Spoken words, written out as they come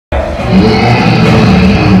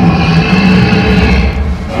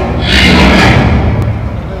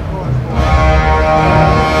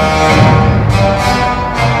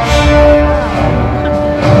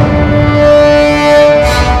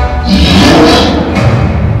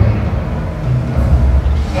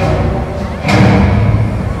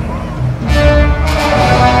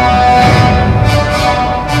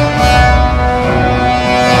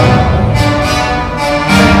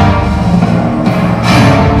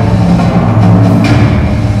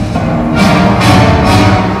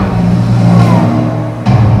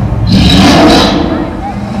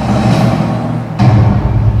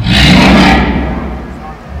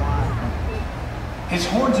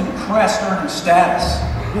Status.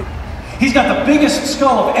 He's got the biggest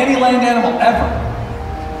skull of any land animal ever.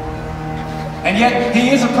 And yet, he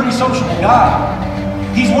is a pretty sociable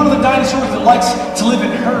guy. He's one of the dinosaurs that likes to live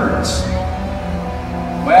in herds.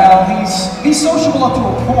 Well, he's sociable up to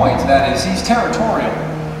a point, that is. He's territorial.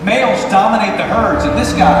 Males dominate the herds, and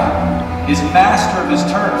this guy is master of his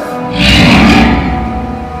turf.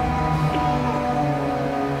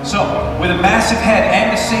 So, with a massive head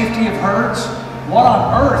and the safety of herds, what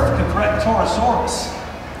on earth could threaten Torosaurus?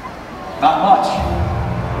 Not much.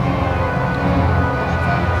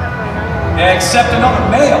 Except another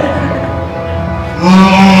male.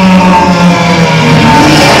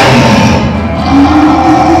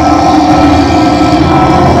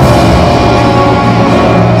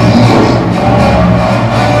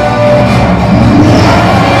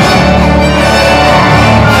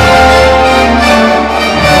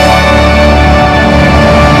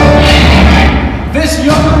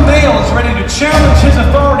 Challenge his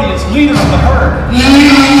authority as leader of the herd.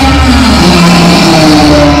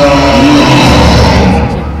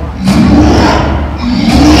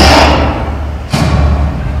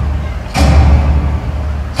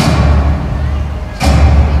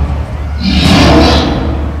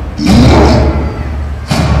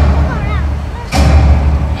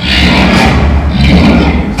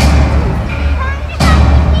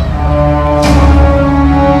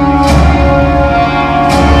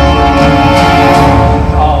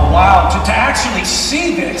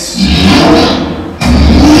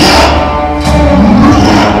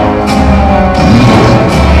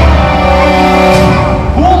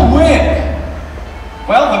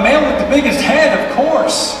 Biggest head, of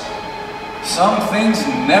course. Some things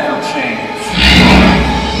never change.